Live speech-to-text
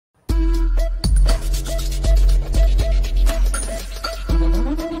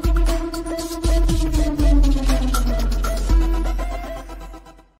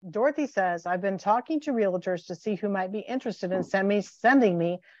Dorothy says, I've been talking to realtors to see who might be interested in sending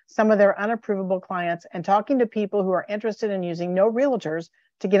me some of their unapprovable clients and talking to people who are interested in using no realtors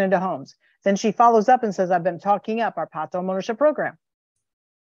to get into homes. Then she follows up and says, I've been talking up our path to homeownership program.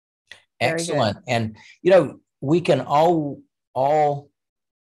 Excellent. And, we can all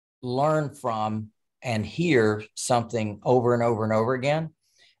learn from and hear something over and over and over again.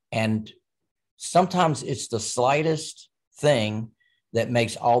 And sometimes it's the slightest thing that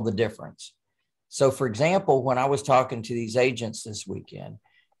makes all the difference. So, for example, when I was talking to these agents this weekend,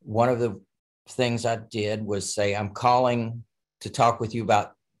 one of the things I did was say, I'm calling to talk with you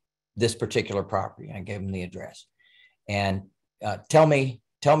about this particular property. I gave them the address and tell me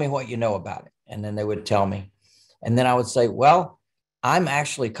what you know about it. And then they would tell me. And then I would say, well, I'm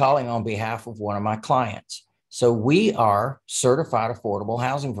actually calling on behalf of one of my clients. So we are certified affordable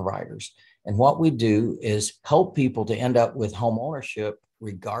housing providers. And what we do is help people to end up with home ownership,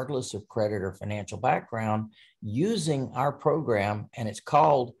 regardless of credit or financial background, using our program. And it's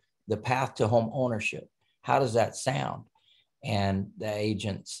called the Path to Home Ownership. How does that sound? And the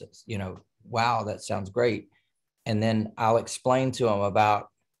agent says, wow, that sounds great. And then I'll explain to them about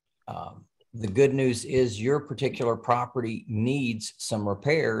the good news is your particular property needs some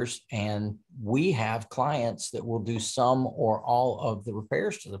repairs, and we have clients that will do some or all of the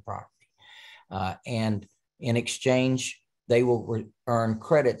repairs to the property. And in exchange, they will earn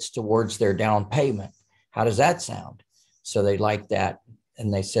credits towards their down payment. How does that sound? So they like that.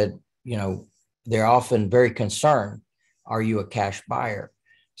 And they said, they're often very concerned. Are you a cash buyer?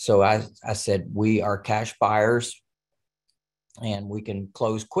 So I said, we are cash buyers and we can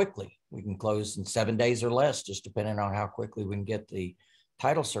close quickly. We can close in 7 days or less, just depending on how quickly we can get the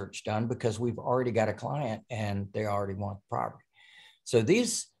title search done, because we've already got a client and they already want the property. So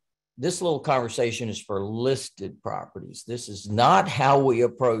this little conversation is for listed properties. This is not how we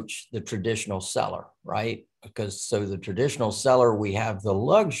approach the traditional seller, right? Because the traditional seller, we have the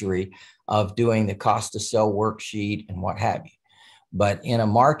luxury of doing the cost to sell worksheet and what have you. But in a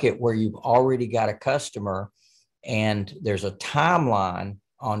market where you've already got a customer and there's a timeline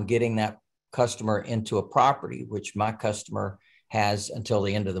on getting that customer into a property, which my customer has until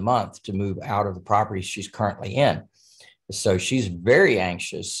the end of the month to move out of the property she's currently in. So she's very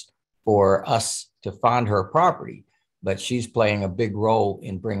anxious for us to find her a property, but she's playing a big role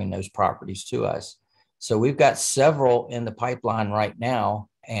in bringing those properties to us. So we've got several in the pipeline right now,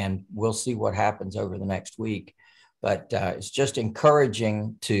 and we'll see what happens over the next week. But it's just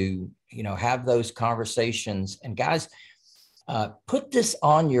encouraging to, have those conversations. And guys, put this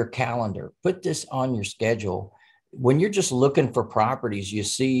on your calendar, put this on your schedule. When you're just looking for properties, you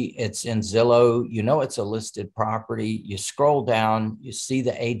see it's in Zillow, it's a listed property. You scroll down, you see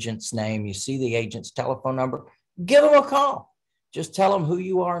the agent's name, you see the agent's telephone number, give them a call. Just tell them who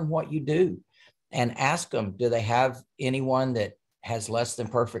you are and what you do, and ask them, do they have anyone that has less than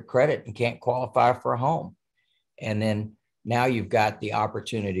perfect credit and can't qualify for a home? And then now you've got the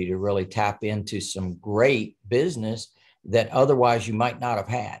opportunity to really tap into some great business that otherwise you might not have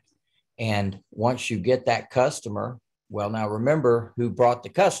had. And once you get that customer, well, now remember who brought the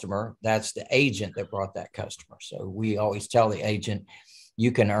customer. That's the agent that brought that customer. So we always tell the agent,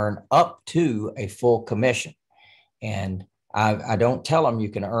 you can earn up to a full commission. And I don't tell them you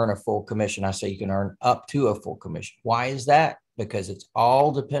can earn a full commission. I say you can earn up to a full commission. Why is that? Because it's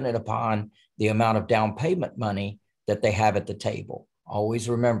all dependent upon the amount of down payment money that they have at the table. Always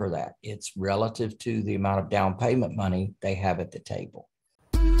remember that. It's relative to the amount of down payment money they have at the table.